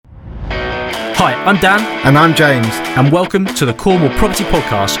Hi, I'm Dan. And I'm James. And welcome to the Cornwall Property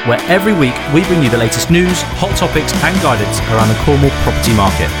Podcast, where every week we bring you the latest news, hot topics and guidance around the Cornwall property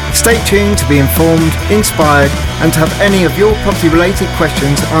market. Stay tuned to be informed, inspired and to have any of your property related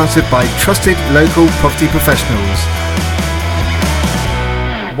questions answered by trusted local property professionals.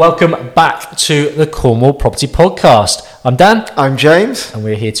 Welcome back to the Cornwall Property Podcast. I'm Dan. I'm James. And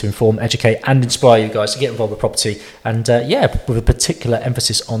we're here to inform, educate and inspire you guys to get involved with property and with a particular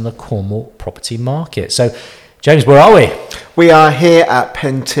emphasis on the Cornwall property market. So, James, where are we? We are here at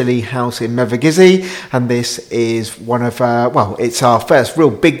Pentilly House in Mevagissey, and this is one of, it's our first real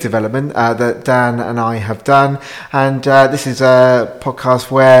big development that Dan and I have done. And this is a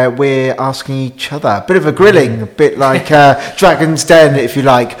podcast where we're asking each other, a bit of a grilling, a bit like Dragon's Den, if you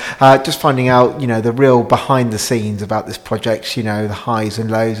like, just finding out, the real behind the scenes about this project, the highs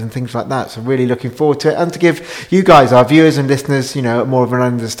and lows and things like that. So really looking forward to it, and to give you guys, our viewers and listeners, more of an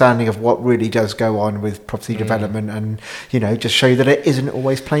understanding of what really does go on with property development and, just show you that it isn't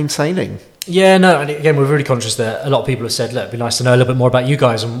always plain sailing. Yeah, no, and again, we're really conscious that a lot of people have said, look, it'd be nice to know a little bit more about you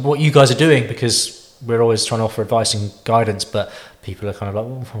guys and what you guys are doing, because we're always trying to offer advice and guidance, but people are kind of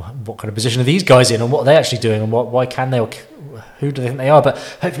like, well, what kind of position are these guys in, and what are they actually doing, and why can they, or who do they think they are? But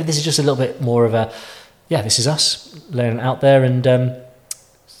hopefully this is just a little bit more of a, this is us laying it out there. And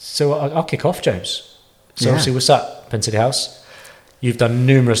so I'll kick off, James. So obviously we're sat at Pentilly House. You've done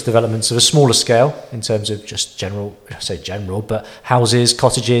numerous developments of a smaller scale in terms of just general, but houses,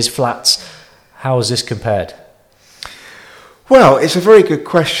 cottages, flats. How is this compared? Well, it's a very good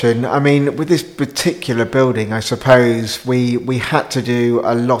question. I mean, with this particular building, I suppose we had to do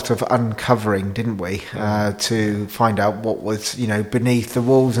a lot of uncovering, didn't we, to find out what was, beneath the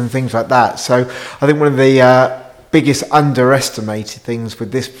walls and things like that. So I think one of the biggest underestimated things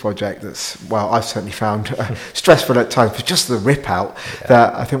with this project I've certainly found stressful at times, but just the rip out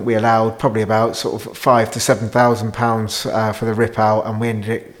that I think we allowed probably about sort of £5,000 to £7,000 for the rip out, and we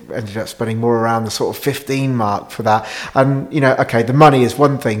ended up spending more around the sort of 15 mark for that. And the money is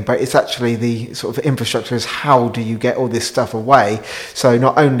one thing, but it's actually the sort of infrastructure is how do you get all this stuff away. So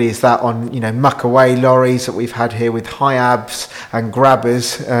not only is that on muck away lorries that we've had here with high abs and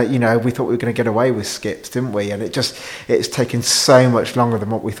grabbers, we thought we were going to get away with skips, didn't we? And it's taken so much longer than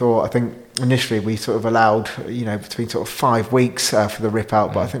what we thought. I think initially we sort of allowed between sort of 5 weeks for the rip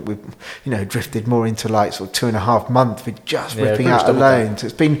out, but I think we've drifted more into like sort of 2.5 months with just ripping out alone. So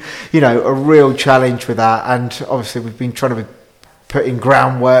it's been a real challenge with that, and obviously we've been trying to put in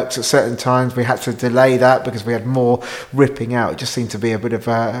groundworks at certain times. We had to delay that because we had more ripping out. It just seemed to be a bit of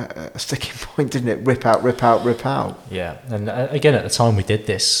a sticking point, didn't it? Rip out, rip out, rip out. Yeah, and again at the time we did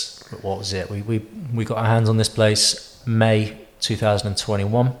this, what was it? We got our hands on this place May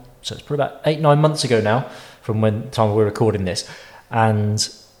 2021. So it's probably about 8-9 months ago now from when time we're recording this. And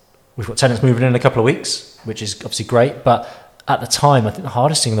we've got tenants moving in a couple of weeks, which is obviously great. But at the time, I think the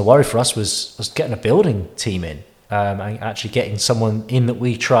hardest thing and the worry for us was getting a building team in and actually getting someone in that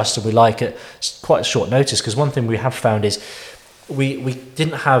we trust and we like at quite a short notice. Because one thing we have found is we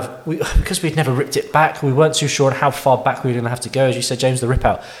didn't have, because we'd never ripped it back, we weren't too sure on how far back we were going to have to go. As you said, James, the rip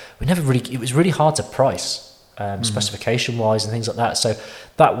out, it was really hard to price. Specification wise and things like that, so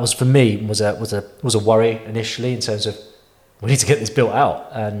that was for me was a worry initially in terms of we need to get this built out,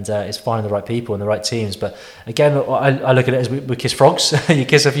 and it's finding the right people and the right teams. But again, I look at it as we kiss frogs. You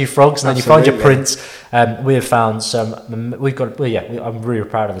kiss a few frogs and Absolutely. Then you find your prince. We have found some. I'm really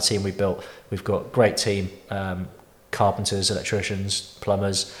proud of the team we built. We've got a great team: carpenters, electricians,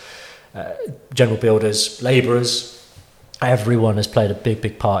 plumbers, general builders, labourers. Everyone has played a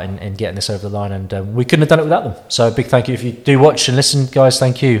big part in getting this over the line, and we couldn't have done it without them. So a big thank you. If you do watch and listen, guys,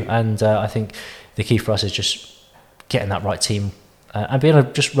 thank you. And I think the key for us is just getting that right team and being able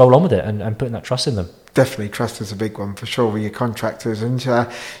to just roll on with it and putting that trust in them. Definitely, trust is a big one for sure with your contractors, and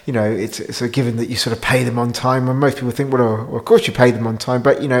it's a given that you sort of pay them on time. And most people think, well, of course you pay them on time,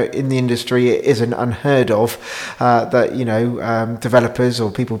 but in the industry it isn't unheard of that developers or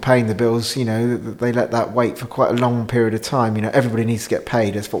people paying the bills, they let that wait for quite a long period of time. Everybody needs to get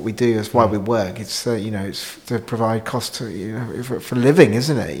paid. That's what we do. That's why we work. It's it's to provide cost for living,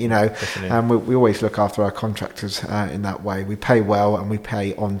 isn't it? And we always look after our contractors in that way. We pay well and we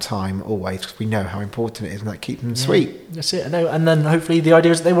pay on time always, because we know how important it is, and that keeps them sweet. That's it. I know. And then hopefully the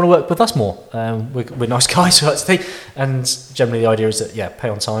idea is that they want to work with us more. We're nice guys, so that's the thing. And generally the idea is that pay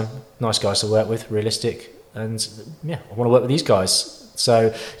on time, nice guys to work with, realistic, and I want to work with these guys.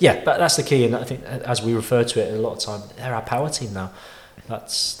 So but that's the key. And I think as we refer to it a lot of time, they're our power team now.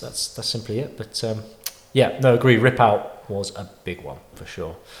 That's simply it. But agree. Rip out was a big one for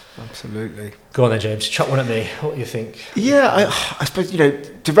sure. Absolutely. Go on then, James. Chuck one at me. What do you think? Yeah, I suppose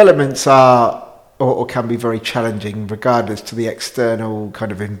developments are or can be very challenging regardless to the external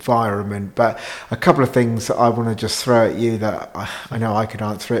kind of environment. But a couple of things that I want to just throw at you that I know I could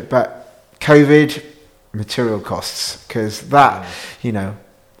answer it, but COVID, material costs, because that,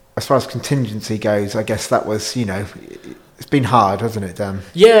 as far as contingency goes, I guess that was, it's been hard, hasn't it, Dan?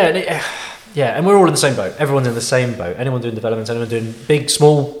 Yeah, and we're all in the same boat. Everyone's in the same boat. Anyone doing development, anyone doing big,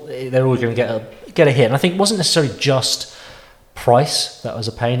 small, they're all going to get a hit. And I think it wasn't necessarily just price that was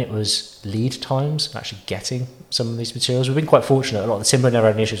a pain, it was lead times and actually getting some of these materials. We've been quite fortunate. A lot of the timber, never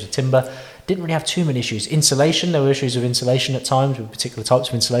had any issues with timber. Didn't really have too many issues. Insulation, there were issues with insulation at times, with particular types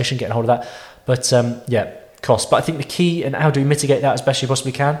of insulation, getting hold of that. But cost. But I think the key, and how do we mitigate that as best you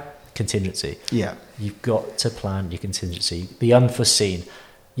possibly can? Contingency. Yeah. You've got to plan your contingency. The unforeseen.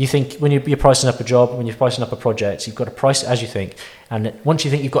 You think when you're pricing up a job, when you're pricing up a project, you've got to price it as you think. And once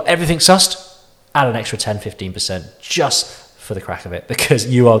you think you've got everything sussed, add an extra 10-15% just for the crack of it, because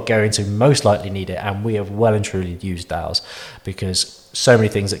you are going to most likely need it. And we have well and truly used ours, because so many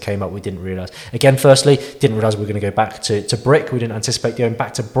things that came up we didn't realise. Again, firstly, didn't realise we were going to go back to brick. We didn't anticipate going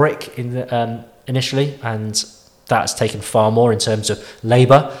back to brick initially, and that's taken far more in terms of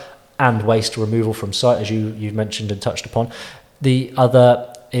labour and waste removal from site, as you've mentioned and touched upon. The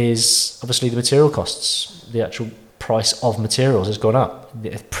other is obviously the material costs. The actual price of materials has gone up.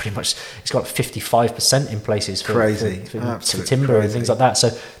 It's gone up 55% in places for timber crazy. and things like that. So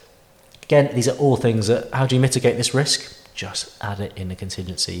again, these are all things that, how do you mitigate this risk? Just add it in a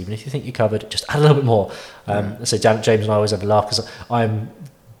contingency. Even if you think you're covered, just add a little bit more. So James and I always have a laugh, because I'm,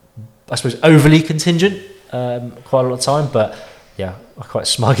 I suppose, overly contingent quite a lot of time, but yeah, I'm quite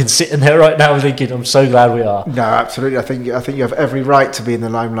smug and sitting there right now thinking, I'm so glad we are. No, absolutely. I think you have every right to be in the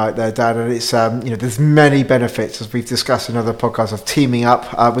limelight there, Dan. And it's there's many benefits, as we've discussed in other podcasts, of teaming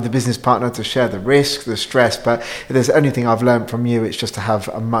up with a business partner to share the risk, the stress. But if there's anything I've learned from you, it's just to have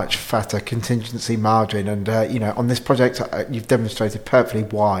a much fatter contingency margin. And on this project, you've demonstrated perfectly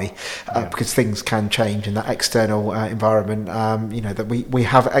why, because things can change in that external environment. That we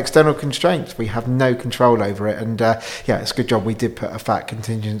have external constraints, we have no control over it. And it's a good job we did put a fat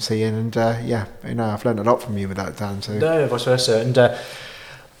contingency in, and I've learned a lot from you with that, Dan. So no, vice versa. And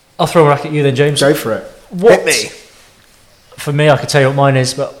I'll throw it back at you then, James. Go for it. Hit me. For me, I could tell you what mine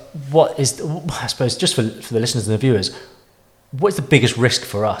is, but what is, I suppose, just for the listeners and the viewers, what is the biggest risk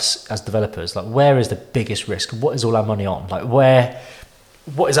for us as developers? Like, where is the biggest risk? What is all our money on? Like,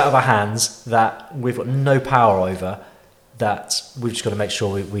 what is out of our hands that we've got no power over, that we've just got to make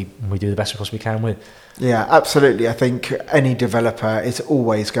sure we do the best we possibly can with? Yeah, absolutely. I think any developer is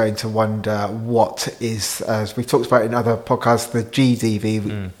always going to wonder what is, as we've talked about in other podcasts, the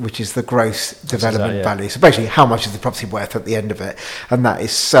GDV, which is the gross development value. So basically, how much is the property worth at the end of it? And that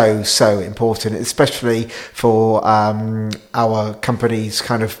is so, so important, especially for our company's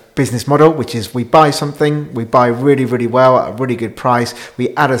kind of business model, which is we buy something, we buy really, really well at a really good price,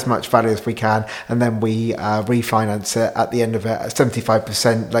 we add as much value as we can, and then we refinance it at the end of it at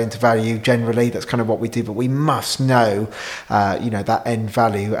 75% loan to value. Generally, that's kind of what we do, but we must know that end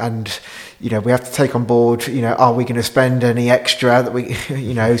value, and we have to take on board, are we going to spend any extra that we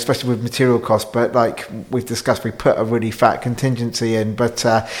especially with material costs. But like we've discussed, we put a really fat contingency in, but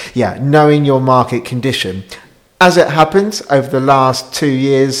knowing your market condition. As it happens, over the last 2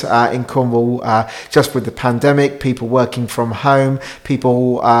 years in Cornwall, just with the pandemic, people working from home,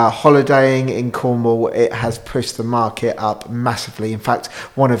 people holidaying in Cornwall, it has pushed the market up massively. In fact,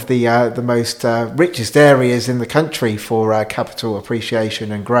 one of the most richest areas in the country for capital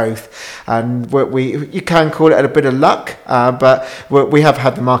appreciation and growth. And you can call it a bit of luck, but we have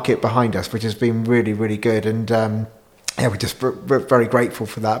had the market behind us, which has been really, really good. And we're just very grateful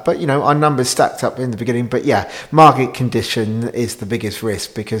for that. But, our numbers stacked up in the beginning. But, market condition is the biggest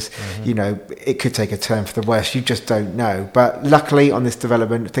risk, because, it could take a turn for the worse. You just don't know. But luckily on this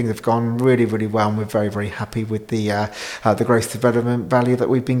development, things have gone really, really well. And we're very, very happy with the gross development value that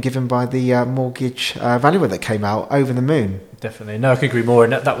we've been given by the mortgage valuer that came out over the moon. Definitely. No, I could agree more.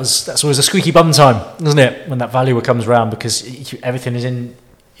 And that's always a squeaky bum time, isn't it? When that valuer comes around, because everything is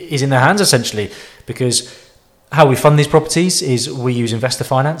in their hands, essentially. Because how we fund these properties is we use investor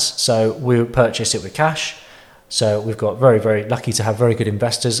finance, so we purchase it with cash. So we've got very, very lucky to have very good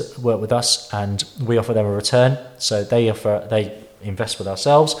investors work with us, and we offer them a return. So they invest with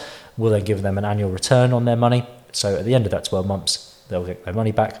ourselves. We'll then give them an annual return on their money. So at the end of that 12 months, they'll get their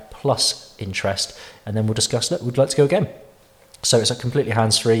money back plus interest, and then we'll discuss that. We'd like to go again. So it's a completely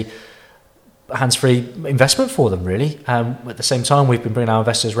hands-free. hands-free investment for them, really. At the same time, we've been bringing our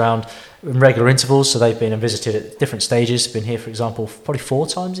investors around in regular intervals, so they've been and visited at different stages. Been here, for example, probably 4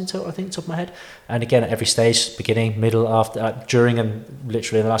 times in total, I think, top of my head. And again, at every stage, beginning, middle, after, during, and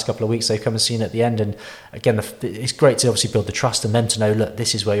literally in the last couple of weeks, they've come and seen at the end. And again, it's great to obviously build the trust and them to know, look,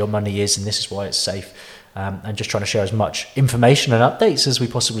 this is where your money is and this is why it's safe. And just trying to share as much information and updates as we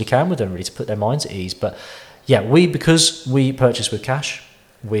possibly can with them, really, to put their minds at ease. But yeah, because we purchase with cash,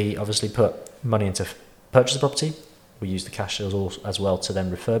 we obviously put money into purchase the property. We use the cash as well to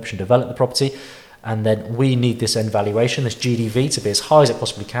then refurbish and develop the property. And then we need this end valuation, this GDV, to be as high as it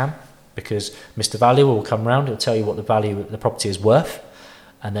possibly can, because Mr. Valuer will come around, he'll tell you what the value of the property is worth,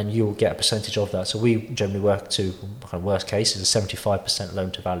 and then you will get a percentage of that. So we generally work to, kind of worst case, is a 75%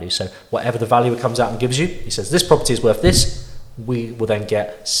 loan to value. So whatever the valuer comes out and gives you, he says this property is worth this, we will then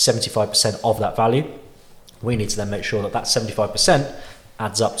get 75% of that value. We need to then make sure that that 75%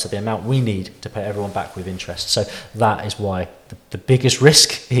 adds up to the amount we need to pay everyone back with interest. So that is why the biggest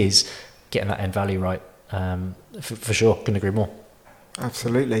risk is getting that end value right. For sure, couldn't agree more.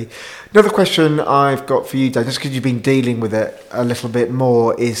 Absolutely. Another question I've got for you, Dan, just because you've been dealing with it a little bit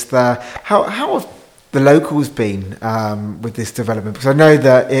more, is how have the locals been with this development? Because I know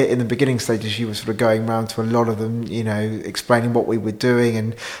that in the beginning stages you were sort of going around to a lot of them, explaining what we were doing,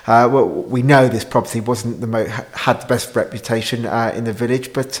 and we know this property wasn't had the best reputation in the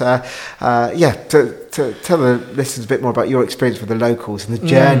village, but to tell the listeners a bit more about your experience with the locals and the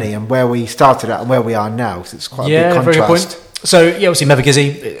journey and where we started at and where we are now, so it's quite a big contrast. Very good point. So yeah, obviously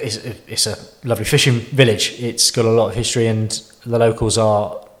Mevagissey it's a lovely fishing village. It's got a lot of history, and the locals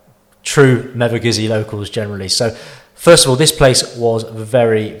are true Mevagissey locals generally. So first of all, this place was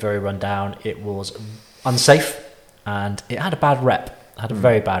very, very run down. It was unsafe, and it had a bad rep. Had a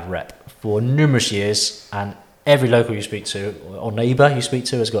very bad rep for numerous years, and every local you speak to or neighbour you speak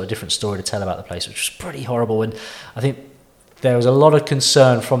to has got a different story to tell about the place, which was pretty horrible. And I think there was a lot of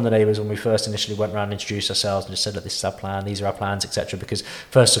concern from the neighbours when we first initially went around and introduced ourselves and just said, look, this is our plan, these are our plans, etc. Because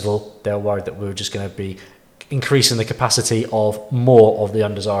first of all, they were worried that we were just going to be increasing the capacity of more of the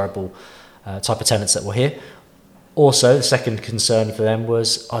undesirable type of tenants that were here. Also, the second concern for them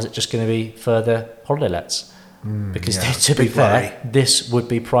was, is it just going to be further holiday lets? Because to be fair, this would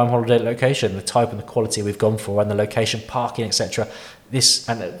be prime holiday location, the type and the quality we've gone for, and the location, parking, etc. This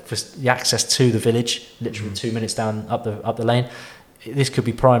and the access to the village, literally 2 minutes down up the lane. This could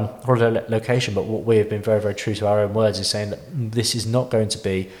be prime holiday location, but what we have been very, very true to our own words is saying that this is not going to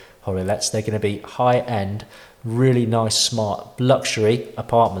be holiday lets. They're going to be high-end, really nice, smart, luxury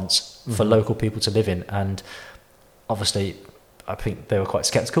apartments for local people to live in. And obviously, I think they were quite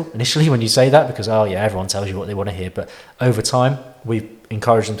sceptical initially when you say that, because everyone tells you what they want to hear. But over time, we've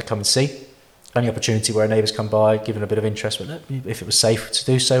encouraged them to come and see. Any opportunity where neighbours come by, given a bit of interest, but look, if it was safe to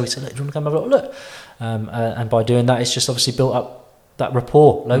do so, we said, look, do you want to come have a look? And by doing that, it's just obviously built up that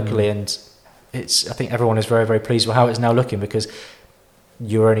rapport locally, and I think everyone is very, very pleased with how it's now looking, because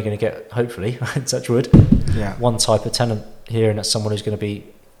you're only going to get, hopefully, touch wood, one type of tenant here, and that's someone who's going to be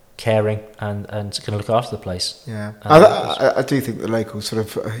caring and going to look after the place. Yeah, I do think the locals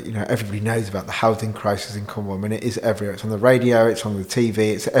sort of, everybody knows about the housing crisis in Cornwall. I mean, it is everywhere. It's on the radio, it's on the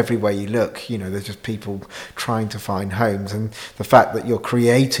TV, it's everywhere you look. There's just people trying to find homes, and the fact that you're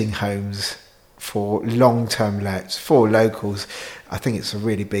creating homes for long-term lets for locals, I think it's a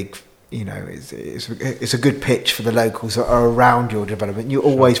really big, it's a good pitch for the locals that are around your development. You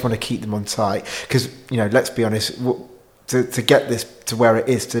always want to keep them on site, because let's be honest, to get this to where it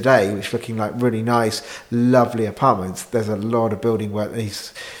is today, which is looking like really nice, lovely apartments, there's a lot of building work that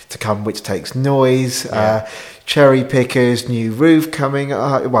needs to come, which takes noise, cherry pickers, new roof coming,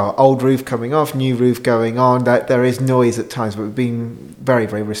 old roof coming off, new roof going on. That there is noise at times, but we've been very,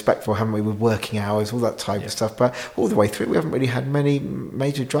 very respectful, haven't we, with working hours, all that type of stuff. But all the way through, we haven't really had many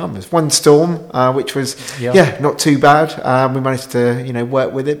major dramas. One storm, which was not too bad. We managed to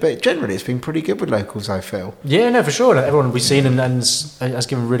work with it, but generally it's been pretty good with locals, I feel. Yeah, no, for sure. Everyone we've seen and has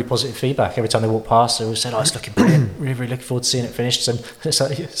given really positive feedback every time they walk past. They always said, it's looking brilliant. Really, really looking forward to seeing it finished. And it's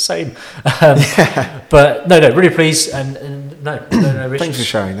like, same. But no, really pleased, and no issues. Thanks for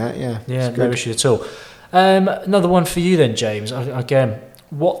sharing that. No issue at all. Another one for you then, James. Again,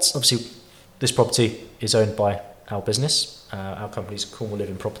 obviously this property is owned by our business. Our company is Cornwall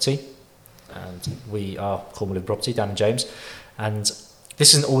Living Property, and we are Cornwall Living Property, Dan and James. And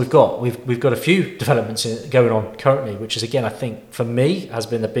this isn't all we've got. We've got a few developments going on currently, which is, again, I think for me has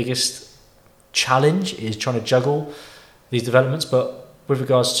been the biggest challenge, is trying to juggle these developments. But with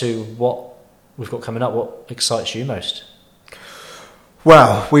regards to what we've got coming up, what excites you most?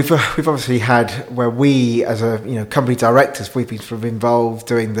 Well, we've obviously had where we as a company directors, we've been sort of involved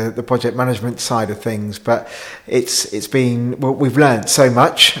doing the project management side of things, but it's been, well, we've learned so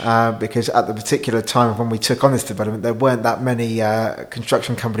much because at the particular time when we took on this development, there weren't that many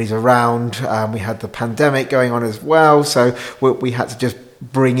construction companies around. We had the pandemic going on as well, so we had to just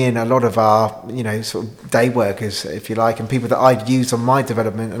bring in a lot of our, sort of day workers, if you like, and people that I'd used on my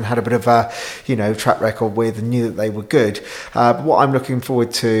development and had a bit of a, track record with and knew that they were good. But what I'm looking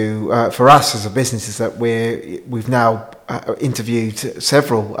forward to for us as a business is that we've now interviewed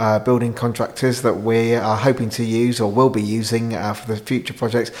several building contractors that we are hoping to use or will be using for the future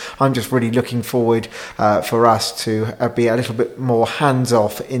projects. I'm just really looking forward for us to be a little bit more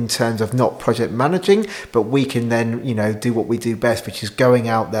hands-off in terms of not project managing, but we can then, do what we do best, which is going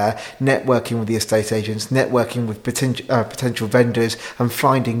out there, networking with the estate agents, networking with potential vendors and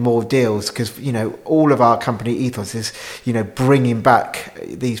finding more deals, because, all of our company ethos is, bringing back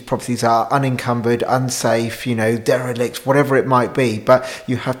these properties are unencumbered, unsafe, derelict, whatever it might be, but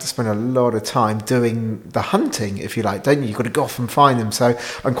you have to spend a lot of time doing the hunting, if you like, don't you? You've got to go off and find them. So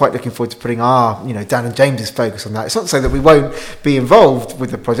I'm quite looking forward to putting our, Dan and James's focus on that. It's not to say that we won't be involved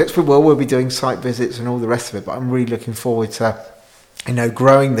with the projects. We'll be doing site visits and all the rest of it, but I'm really looking forward to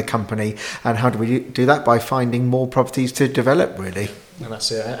growing the company. And how do we do that? By finding more properties to develop, really. And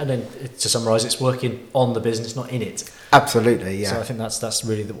that's it. And then to summarise, it's working on the business, not in it. Absolutely, yeah. So I think that's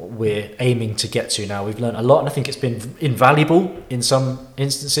really what we're aiming to get to now. We've learned a lot, and I think it's been invaluable in some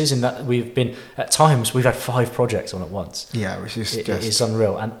instances, in that we've had 5 projects on at once. Yeah, which is it is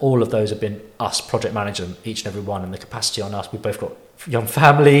unreal. And all of those have been us project managing each and every one, and the capacity on us. We've both got young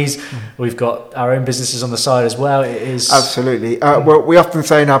families, we've got our own businesses on the side as well. It is absolutely well, we often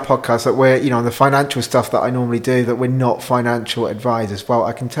say in our podcast that we're on the financial stuff that I normally do, that we're not financial advisors. Well,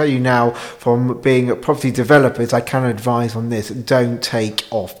 I can tell you now, from being property developers, I can advise on this: don't take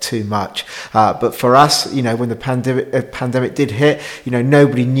off too much. But for us, when the pandemic did hit,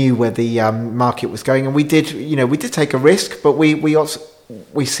 nobody knew where the market was going, and we did take a risk, but we also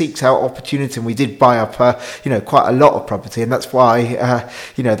seeked out opportunity, and we did buy up quite a lot of property, and that's why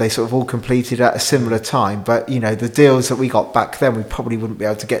they sort of all completed at a similar time. But the deals that we got back then, we probably wouldn't be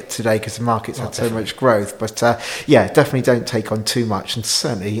able to get today because the market's had so much growth. But definitely don't take on too much, and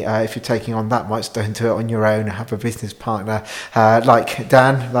certainly if you're taking on that much, don't do it on your own. Have a business partner like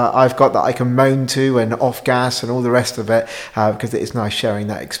Dan that I've got, that I can moan to, and off gas and all the rest of it, because it is nice sharing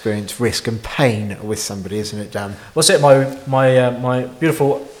that experience, risk and pain with somebody, isn't it, Dan? What's it? My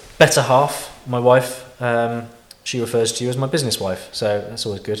beautiful better half, my wife, she refers to you as my business wife, so that's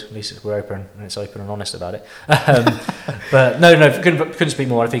always good. At least we're open, and it's open and honest about it. But no, couldn't speak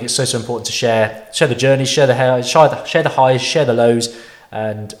more. I think it's so important to share the journeys, share the highs, share the lows,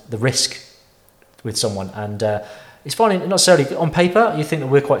 and the risk with someone. And it's fine, not necessarily on paper. You think that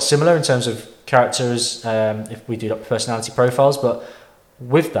we're quite similar in terms of characters, if we do like personality profiles, but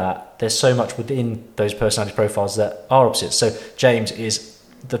with that, there's so much within those personality profiles that are opposites. So James is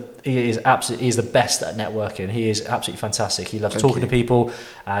the best at networking. He is absolutely fantastic. He loves talking to people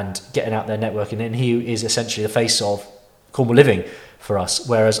and getting out there networking, and he is essentially the face of Cornwall Living for us.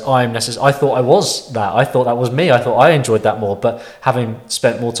 Whereas I thought I was that. I thought that was me. I thought I enjoyed that more. But having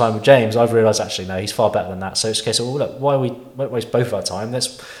spent more time with James, I've realised actually no, he's far better than that. So it's a case of, well, look, why waste both of our time?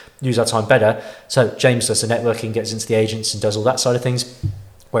 Let's use our time better. So James does the networking, gets into the agents and does all that side of things,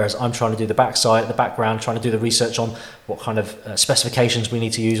 whereas I'm trying to do the background, trying to do the research on what kind of specifications we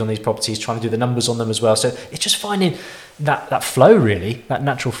need to use on these properties, trying to do the numbers on them as well. So it's just finding that flow, really, that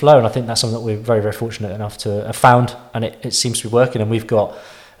natural flow, and I think that's something that we're very, very fortunate enough to have found, and it seems to be working. And we've got,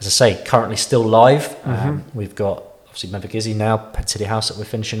 as I say, currently still live. We've got obviously Membergizzy now, Ped City House that we're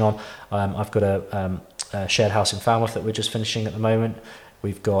finishing on. I've got a shared house in Falmouth that we're just finishing at the moment.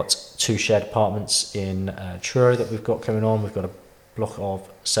 We've got 2 shared apartments in Truro that we've got coming on. We've got a block of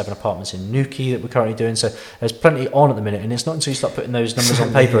 7 apartments in Newquay that we're currently doing. So there's plenty on at the minute, and it's not until you start putting those numbers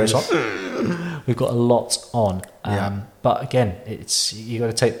on paper, it's like we've got a lot on. But again, you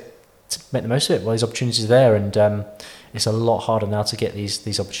got to make the most of it while these opportunities are there, and it's a lot harder now to get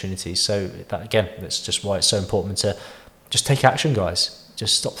these opportunities. So that, again, that's just why it's so important to just take action, guys.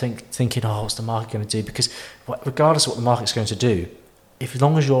 Just stop thinking, what's the market going to do? Because regardless of what the market's going to do, as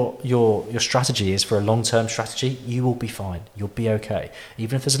long as your strategy is for a long-term strategy, you will be fine. You'll be okay.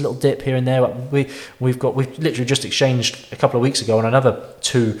 Even if there's a little dip here and there, we've literally just exchanged a couple of weeks ago on another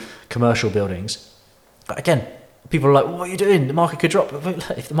 2 commercial buildings. But again, people are like, what are you doing? The market could drop.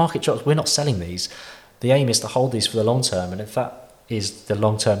 If the market drops, we're not selling these. The aim is to hold these for the long term, and if that is the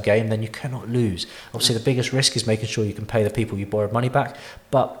long-term game, then you cannot lose. Obviously, the biggest risk is making sure you can pay the people you borrowed money back,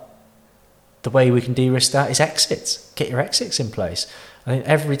 but the way we can de-risk that is exits. Get your exits in place. I think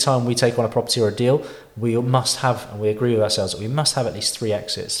every time we take on a property or a deal, we must have, and we agree with ourselves, that we must have at least 3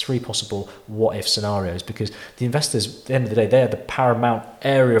 exits, 3 possible what-if scenarios, because the investors, at the end of the day, they're the paramount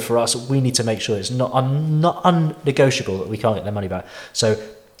area for us. We need to make sure it's not unnegotiable that we can't get their money back. So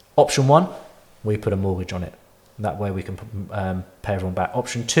option 1, we put a mortgage on it. That way we can pay everyone back.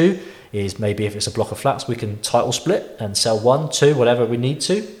 Option 2 is maybe if it's a block of flats, we can title split and sell 1, 2, whatever we need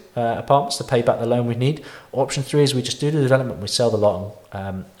to, apartments to pay back the loan we need. Option 3 is we just do the development, we sell the lot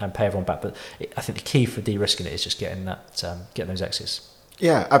and pay everyone back. But I think the key for de-risking it is just getting those exits.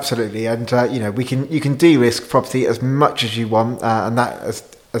 Yeah, absolutely. And you can de-risk property as much as you want, and that,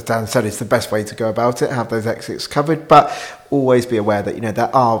 as Dan said, is the best way to go about it. Have those exits covered, but always be aware that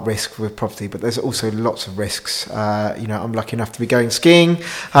there are risks with property, but there's also lots of risks. I'm lucky enough to be going skiing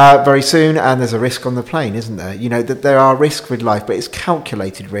very soon, and there's a risk on the plane, isn't there? That there are risks with life, but it's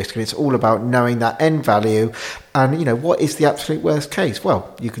calculated risk, and it's all about knowing that end value. And what is the absolute worst case?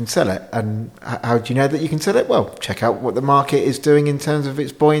 Well, you can sell it. And how do you know that you can sell it? Well, check out what the market is doing in terms of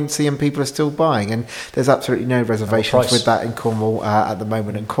its buoyancy, and people are still buying. And there's absolutely no reservations with that in Cornwall at the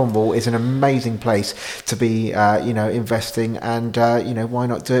moment. And Cornwall is an amazing place to be, investing. And why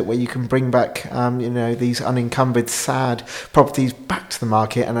not do it where you can bring back these unencumbered, sad properties back to the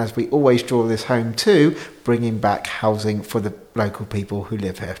market, and as we always draw this home too, bringing back housing for the local people who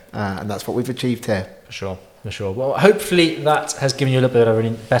live here, and that's what we've achieved here. For sure. Well, hopefully that has given you a little bit of a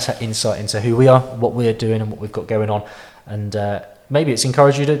better insight into who we are, what we're doing, and what we've got going on, and maybe it's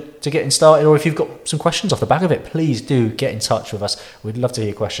encouraged you to get started, or if you've got some questions off the back of it, please do get in touch with us. We'd love to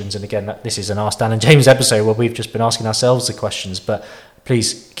hear questions. And again, this is an Ask Dan and James episode where we've just been asking ourselves the questions, but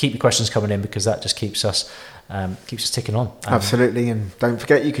please keep your questions coming in, because that just keeps us ticking on. Absolutely. And don't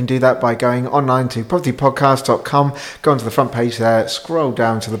forget, you can do that by going online to propertypodcast.com, go onto the front page there, scroll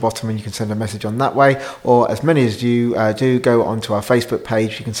down to the bottom, and you can send a message on that way. Or as many as you do, go onto our Facebook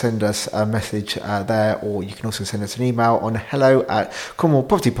page. You can send us a message there, or you can also send us an email on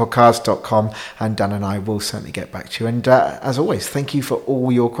hello@cornwallpropertypodcast.com, and Dan and I will certainly get back to you. And as always, thank you for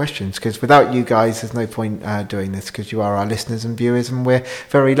all your questions, because without you guys, there's no point doing this, because you are our listeners and viewers, and we're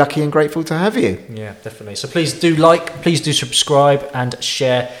very lucky and grateful to have you. Yeah, definitely. So please do subscribe and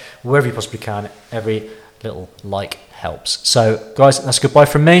share wherever you possibly can. Every little like helps. So guys, that's goodbye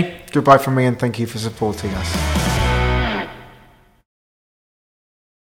from me. Goodbye from me, and thank you for supporting us.